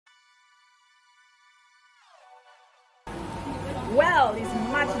Well, it's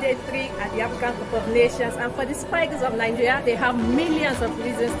match day 3 at the African Cup of Nations, and for the Spikers of Nigeria, they have millions of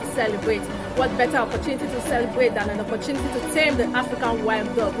reasons to celebrate. What better opportunity to celebrate than an opportunity to tame the African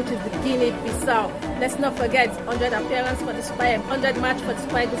wild dog, which is the Guinea-Bissau. Let's not forget 100 appearance for the Spikers, 100 match for the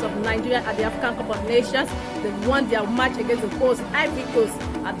Spikers of Nigeria at the African Cup of Nations. They won their match against the host Ivory Coast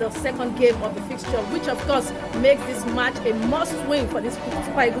at the second game of the fixture, which of course makes this match a must-win for the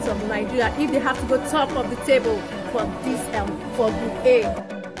Spikers of Nigeria if they have to go top of the table for this for Group A.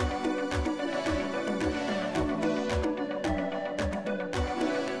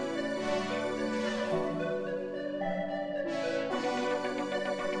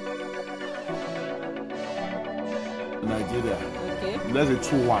 Nigeria. Okay. Let's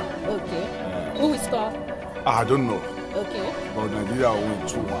say 2-1. Okay. Who will score? I don't know. Okay. But Nigeria will win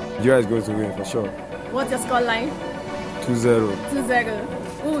 2-1. Nigeria is going to win for sure. What's your score line? 2-0. 2-0.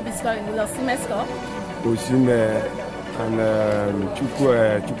 Who will be scoring? Will Osimhen score? Osimhen and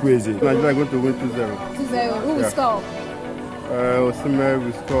Chukwueze. Nigeria is going to win 2-0. 2-0. Who will score? Osimhen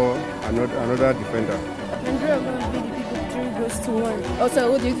will score another defender. Nigeria is going to beat the people 3-1. Also,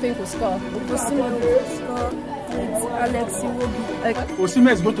 who do you think will score? Osimhen will score with Alex Iwobi.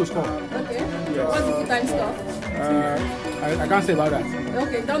 Osimhen is going to score. Okay. Yes. What's the full-time score? I can't say about that.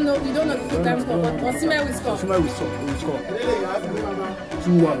 Okay, you don't know the full-time score, but Osimhen will score. Osimhen will score.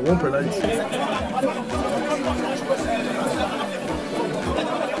 2-1, one penalty.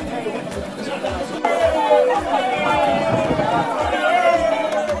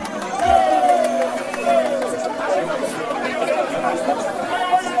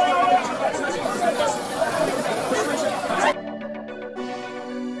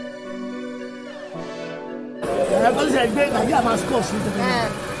 Nigeria máa score sí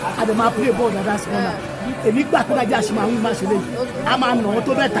àdè máa play ball dáadáa sí wọn náà èmi gbà pé Nigeria ṣe máa wí máa ṣe lè a máa nà ọ́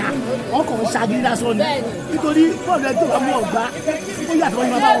tó bẹ́ẹ̀ ta wọn kàn ń ṣagídí lásán ni nítorí bọ́ọ̀lù ẹ̀ tó bá mú ọ̀gbá ó yàtọ̀ wọn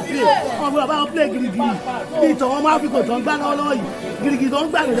ni máa bá wọn play wọn bá wọn play girigiri bí ìtàn wọn máa fi kò tán gbá lọ́wọ́ yìí girigiri tó ń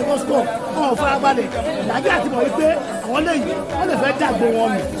gbà lè lọ́wọ́ score wọn ò fara balẹ̀ Nigeria ti mọ̀ wípé àwọn wọ́n lè fẹ́ dàgbé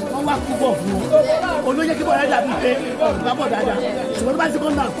wọn nù wọ́n wá kú bọ̀ fún wọn olóyè kí bọ̀ọ̀lù ẹ̀ dàbí pé ọ̀gbá bọ̀ dáadáa ṣùgbọ́n bá ti kọ́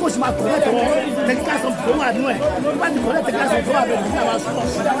náà kóòsì máa kọ̀ lẹ́tọ̀ wọn technical sub tó wà nù ẹ̀ bá ti kọ̀ lẹ́tọ̀ technical sub tó wà bẹ̀rẹ̀ nígbà máa sọ̀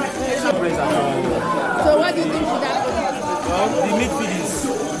sí. So what do you think should happen? Well, the midfield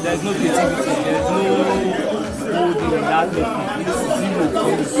there's no creativity, there's no holding in that midfield.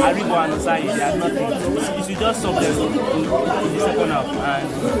 It's zero. Aribo and Osai, there's nothing. You should just stop them in the second half and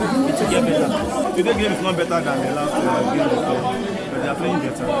it will get better. Today's game is not better than the last game before, but they are playing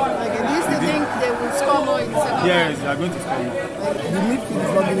better. Okay, do you still think they will score more in the second half? Yes, they are going to score more. The midfield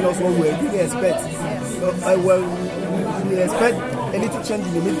is not giving us what we expect. We expect a little change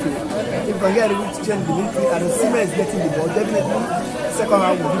in the midfield. If we can get a little change in the midfield and Osimhen is getting the ball, definitely second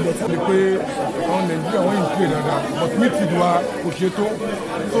half will be better. On Nigeria when you play but midfield wa kò ṣe tó.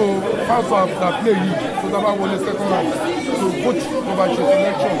 So half after play yìí, so that one wọlé second half. So coach go back to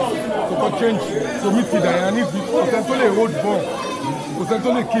selection, so go change. So midfield and if kò sẹ́ni tó lè hold ball, kò sẹ́ni tó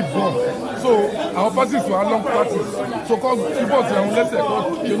lè keep ball. So our passes were long passes. So kò tí bọ́ọ̀sì àwọn lẹ́sẹ̀ kò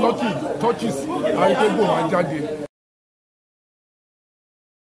ṣe lucky touches àìkébò máa jáde.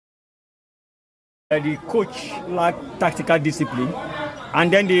 The coach lacked tactical discipline,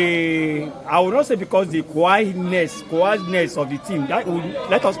 and then I would not say because the quietness of the team that would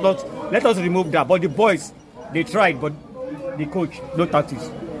let us remove that. But the boys, they tried, but the coach, no tactics.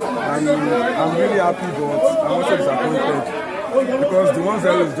 I'm really happy, but I'm also disappointed because the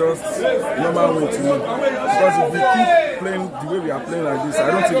 1-0 is just normal way to me. Because if we keep playing the way we are playing like this,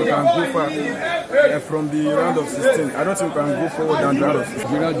 I don't think we can go far from the round of 16. I don't think we can go forward than the round of 16.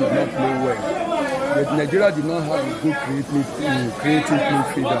 Nigeria did not play well. But Nigeria did not have a good creative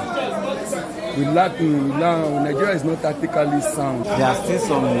midfielder. Nigeria is not tactically sound. There are still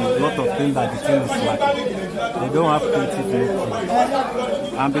some lot of things that the team is lacking. They don't have creative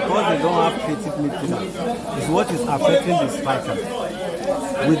midfield. And because they don't have creative midfielder, it's what is affecting the strikers.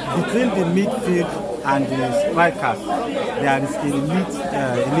 Between the midfield and the strikers, there is a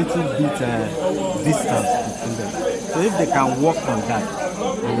little bit distance between them. So if they can work on that,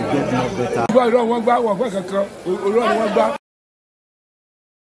 they will get more better.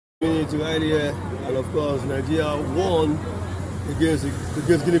 And of course, Nigeria won against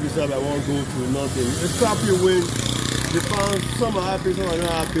Guinea-Bissau by 1-0. It's a happy win. The fans, some are happy, some are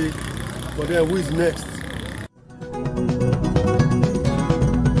not happy. But then who is next?